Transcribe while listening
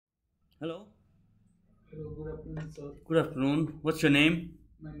Hello. Hello, good afternoon, sir. Good afternoon. What's your name?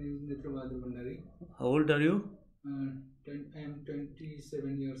 My name is Netra Bhandari. How old are you? I am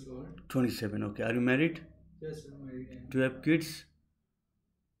 27 years old. 27. Okay. Are you married? Yes, I'm married. I Do you have kids?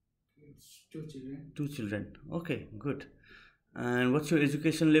 It's two children. Two children. Okay, good. And what's your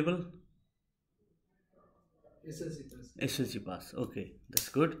education level? SLC pass. SLC pass. Okay, that's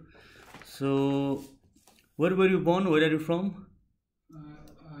good. So, where were you born? Where are you from?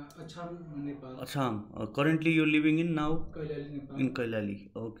 Acham, Nepal. Assam. Currently, you're living in now? Kailali, Nepal. In Kailali.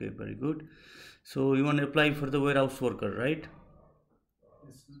 Okay, very good. So, you want to apply for the warehouse worker, right?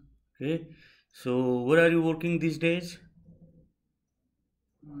 Yes, sir. Okay. So, where are you working these days?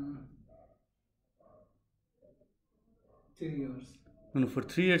 Uh, 3 years. No, for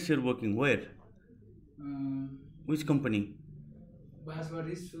 3 years you're working. Where? Uh, Which company?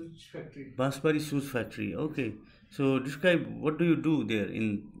 Baahadur Switch Factory. Bhandari shoes factory. Okay. So describe what do you do there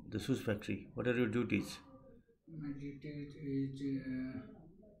in the shoes factory? What are your duties? My duty is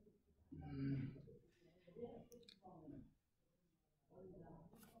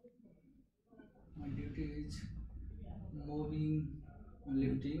my duty is moving,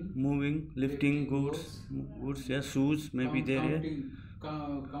 Moving, lifting goods, goods. Yeah, shoes maybe there.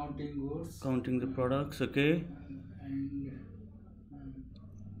 Yeah, counting goods, counting the products. Okay.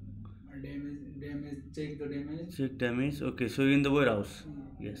 and check the damage. Check damage. Okay. So you're in the warehouse.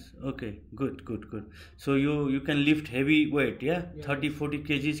 Yes. Okay. Good. Good. Good. So you can lift heavy weight. Yeah. Yes. 30-40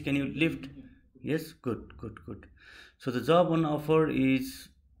 kgs. Can you lift? Yes. Good. Good. Good. So the job on offer is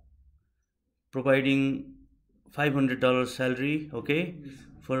providing $500 salary, okay, Yes.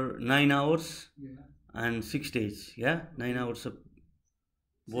 for 9 hours Yeah. and 6 days. Yeah, 9 hours of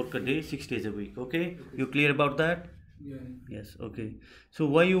work a day, 6 days a week. Okay, you clear about that? Yeah. Yes. Okay. So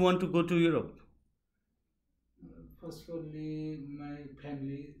why you want to go to Europe? Firstly, my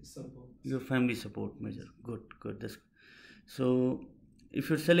family support. Your family support measure. Good. Good. That's so. If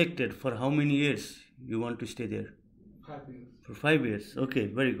you're selected, for how many years you want to stay there? 5 years. For 5 years. Okay.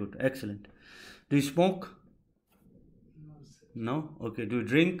 Very good. Excellent. Do you smoke? No, sir. No. Okay. Do you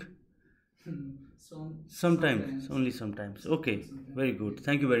drink? Sometimes. Sometimes. Only sometimes. Okay. Sometimes. Very good.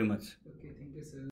 Thank you very much. Okay, thank you, sir.